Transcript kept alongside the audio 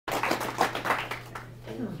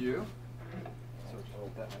Thank you. So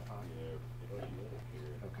put that in my pocket.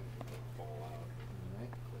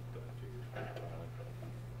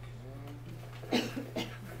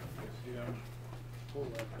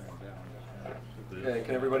 Okay. Okay,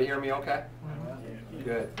 can everybody hear me okay?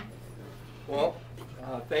 Good. Well,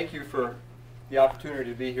 thank you for the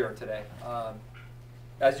opportunity to be here today.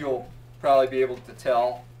 As you'll probably be able to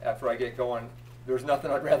tell after I get going, there's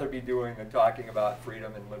nothing I'd rather be doing than talking about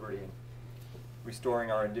freedom and liberty and restoring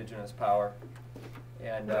our indigenous power.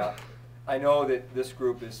 And I know that this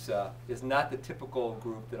group is not the typical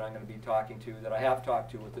group that I'm going to be talking to, that I have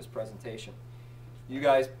talked to with this presentation. You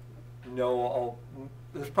guys know,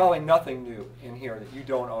 there's probably nothing new in here that you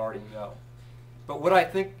don't already know. But what I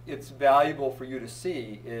think it's valuable for you to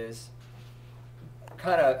see is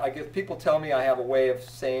I guess people tell me I have a way of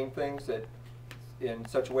saying things that in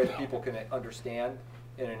such a way that people can understand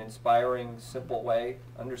in an inspiring, simple way,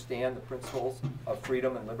 understand the principles of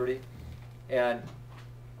freedom and liberty. And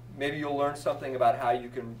maybe you'll learn something about how you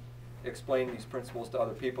can explain these principles to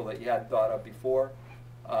other people that you hadn't thought of before,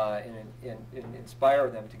 and inspire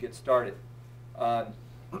them to get started.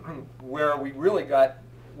 Where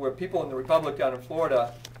people in the Republic down in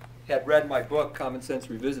Florida had read my book, Common Sense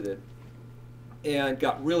Revisited, and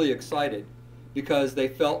got really excited because they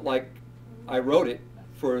felt like I wrote it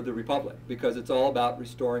for the Republic, because it's all about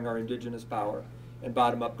restoring our indigenous power and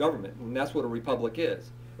bottom-up government. And that's what a republic is.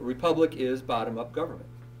 A republic is bottom-up government.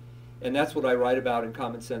 And that's what I write about in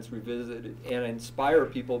Common Sense Revisited, and I inspire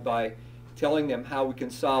people by telling them how we can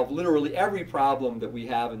solve literally every problem that we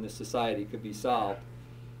have in this society could be solved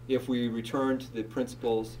if we return to the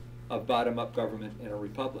principles of bottom-up government in a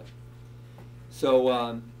republic.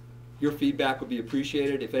 So your feedback would be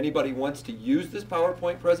appreciated. If anybody wants to use this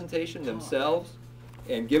PowerPoint presentation themselves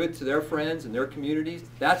and give it to their friends and their communities,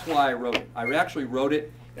 that's why I wrote it. I actually wrote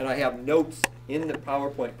it, and I have notes in the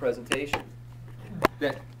PowerPoint presentation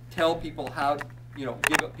that tell people how,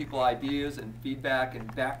 give people ideas and feedback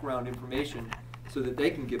and background information so that they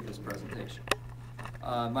can give this presentation.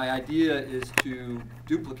 My idea is to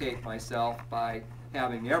duplicate myself by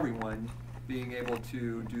having everyone being able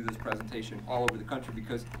to do this presentation all over the country,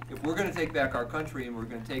 because if we're going to take back our country and we're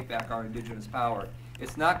going to take back our indigenous power,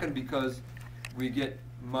 it's not going to be because we get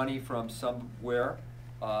money from somewhere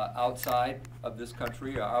outside of this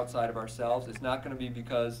country or outside of ourselves. It's not going to be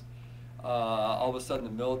because all of a sudden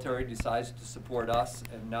the military decides to support us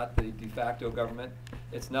and not the de facto government.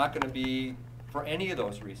 It's not going to be for any of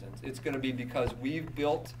those reasons. It's going to be because we've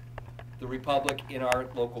built the republic in our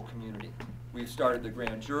local community. We've started the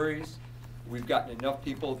grand juries. We've gotten enough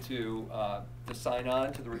people to sign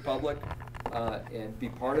on to the republic and be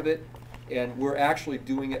part of it. And we're actually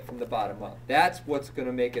doing it from the bottom up. That's what's going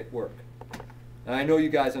to make it work. And I know you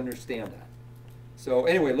guys understand that. So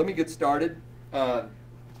anyway, let me get started. What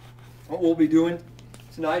we'll be doing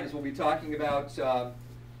tonight is we'll be talking about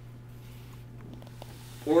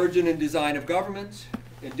origin and design of government,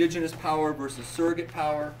 indigenous power versus surrogate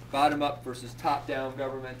power, bottom-up versus top-down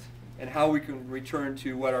government, and how we can return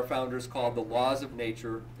to what our founders called the laws of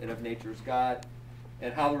nature and of nature's God,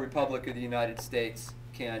 and how the Republic of the United States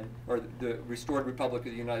can, or the restored Republic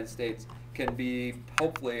of the United States can be,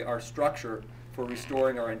 hopefully, our structure for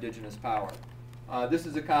restoring our indigenous power. This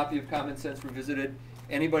is a copy of Common Sense Revisited.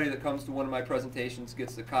 Anybody that comes to one of my presentations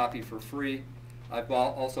gets the copy for free. I've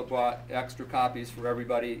also bought extra copies for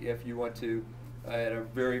everybody if you want to, at a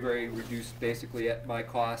very, very reduced, basically at my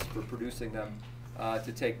cost for producing them,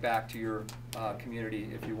 to take back to your community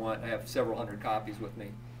if you want. I have several hundred copies with me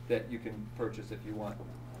that you can purchase if you want.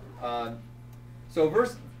 So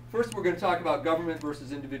first we're going to talk about government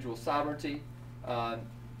versus individual sovereignty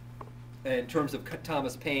in terms of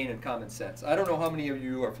Thomas Paine and common sense. I don't know how many of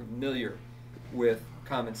you are familiar with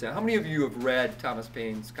common sense. How many of you have read Thomas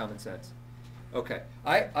Paine's Common Sense? Okay.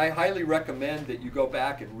 I highly recommend that you go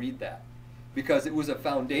back and read that, because it was a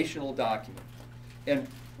foundational document. And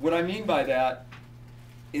what I mean by that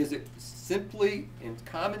is it simply, in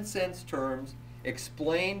common sense terms,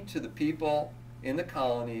 explained to the people in the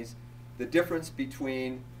colonies the difference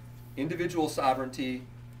between individual sovereignty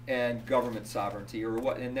and government sovereignty, or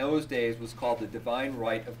what in those days was called the divine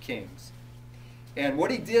right of kings. And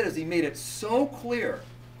what he did is he made it so clear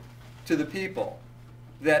to the people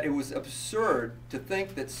that it was absurd to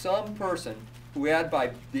think that some person who had,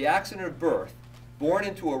 by the accident of birth, born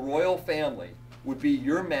into a royal family, would be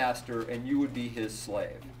your master and you would be his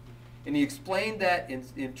slave. And he explained that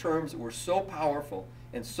in terms that were so powerful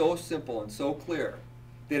and so simple and so clear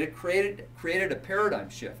that it created a paradigm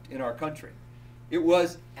shift in our country. It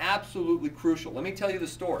was absolutely crucial. Let me tell you the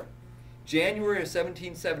story. January of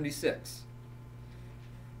 1776.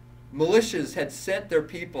 militias had sent their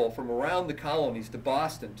people from around the colonies to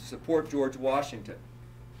Boston to support George Washington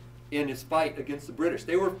in his fight against the British.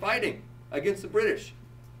 They were fighting against the British,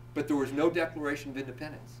 but there was no Declaration of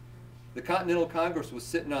Independence. The Continental Congress was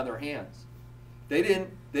sitting on their hands.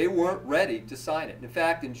 They weren't ready to sign it. In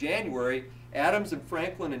fact, in January, Adams and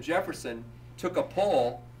Franklin and Jefferson took a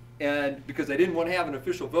poll, and because they didn't want to have an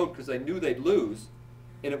official vote because they knew they'd lose,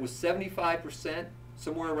 and it was 75%,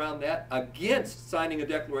 somewhere around that, against signing a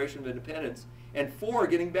Declaration of Independence, and for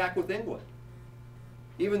getting back with England,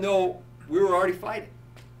 even though we were already fighting.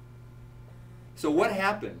 So what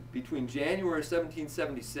happened between January of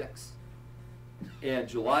 1776 and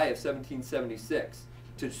July of 1776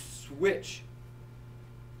 to switch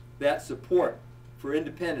that support for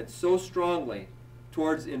independence so strongly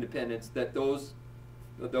towards independence that those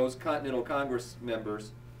Continental Congress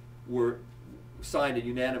members signed a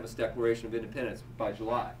unanimous Declaration of Independence by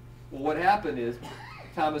July? Well, what happened is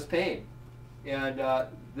Thomas Paine, and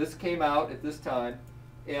this came out at this time,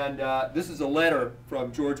 and this is a letter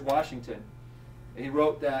from George Washington. And he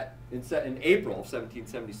wrote that in April of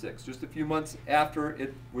 1776, just a few months after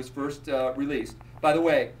it was first released. By the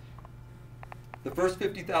way, the first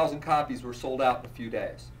 50,000 copies were sold out in a few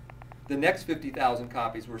days. The next 50,000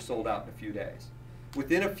 copies were sold out in a few days.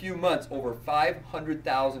 Within a few months, over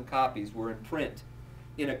 500,000 copies were in print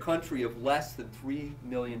in a country of less than 3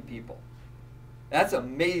 million people. That's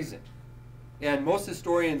amazing. And most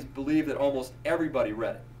historians believe that almost everybody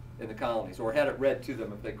read it in the colonies, or had it read to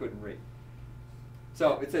them if they couldn't read.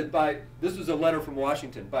 So it said, this was a letter from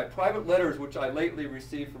Washington. By private letters which I lately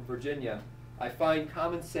received from Virginia, I find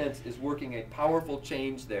common sense is working a powerful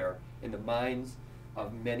change there in the minds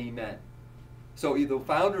of many men. So the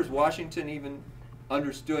founders, Washington even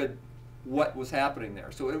understood what was happening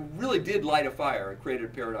there. So it really did light a fire and created a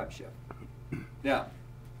paradigm shift. Now,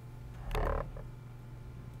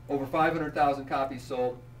 over 500,000 copies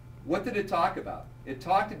sold. What did it talk about? It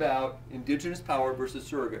talked about indigenous power versus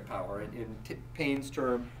surrogate power, in Paine's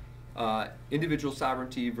term, individual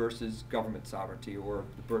sovereignty versus government sovereignty, or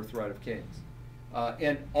the birthright of kings.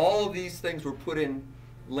 And all of these things were put in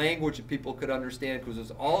language that people could understand, because it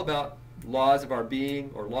was all about laws of our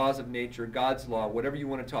being, or laws of nature, God's law, whatever you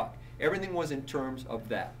want to talk. Everything was in terms of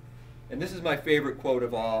that. And this is my favorite quote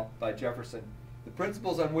of all by Jefferson. The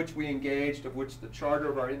principles on which we engaged, of which the charter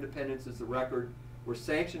of our independence is the record, were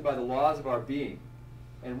sanctioned by the laws of our being,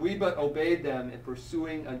 and we but obeyed them in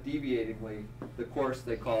pursuing undeviatingly the course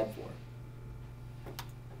they called for.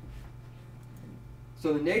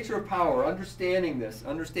 So the nature of power, understanding this,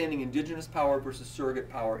 understanding indigenous power versus surrogate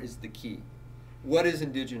power, is the key. What is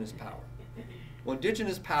indigenous power? Well,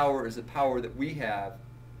 indigenous power is a power that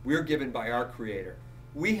we're given by our Creator.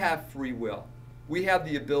 We have free will. We have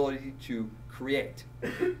the ability to create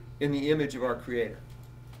in the image of our Creator.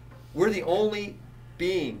 We're the only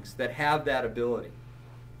beings that have that ability.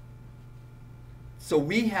 So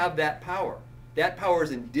we have that power. That power is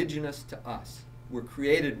indigenous to us. We're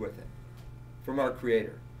created with it from our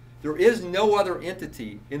Creator. There is no other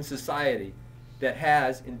entity in society that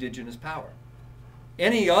has indigenous power.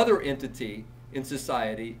 Any other entity in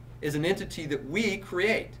society is an entity that we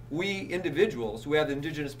create. We individuals who have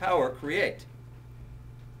indigenous power create.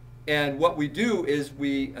 And what we do is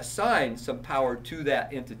we assign some power to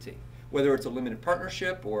that entity, whether it's a limited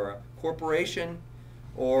partnership or a corporation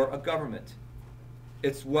or a government.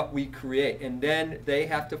 It's what we create, and then they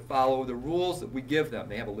have to follow the rules that we give them.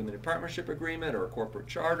 They have a limited partnership agreement or a corporate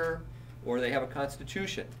charter, or they have a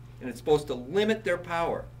constitution, and it's supposed to limit their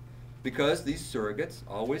power, because these surrogates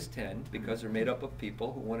always tend, because they're made up of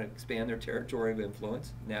people who want to expand their territory of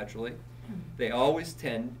influence naturally, they always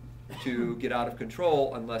tend to get out of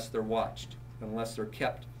control unless they're watched, unless they're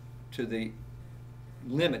kept to the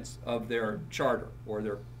limits of their charter or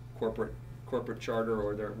their corporate charter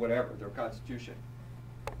or their whatever, their constitution.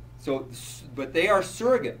 So, but they are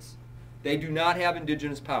surrogates. They do not have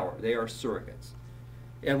indigenous power. They are surrogates.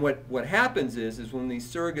 And what happens is when these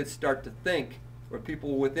surrogates start to think, or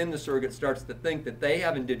people within the surrogate starts to think that they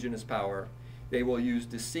have indigenous power, they will use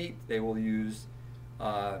deceit, they will use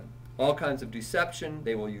all kinds of deception,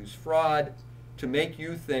 they will use fraud to make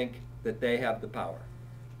you think that they have the power.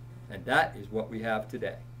 And that is what we have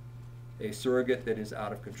today. A surrogate that is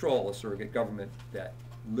out of control, a surrogate government that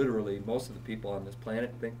literally most of the people on this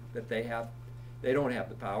planet think that they don't have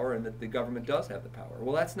the power, and that the government does have the power.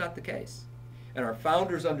 Well, that's not the case. And our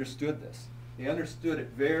founders understood this. They understood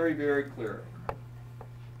it very, very clearly.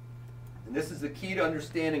 And this is the key to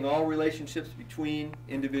understanding all relationships between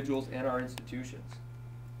individuals and our institutions.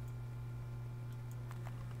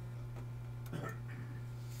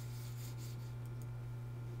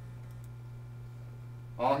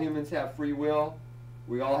 All humans have free will.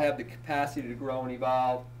 We all have the capacity to grow and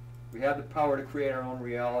evolve. We have the power to create our own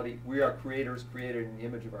reality. We are creators created in the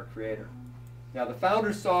image of our Creator. Now, the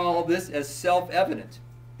founders saw all this as self-evident.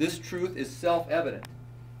 This truth is self-evident.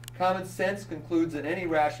 Common sense concludes that any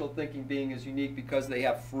rational thinking being is unique because they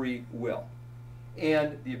have free will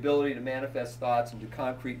and the ability to manifest thoughts into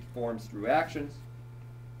concrete forms through actions.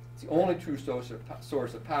 It's the only true source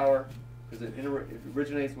of power because it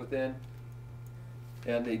originates within,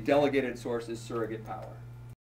 and the delegated source is surrogate power.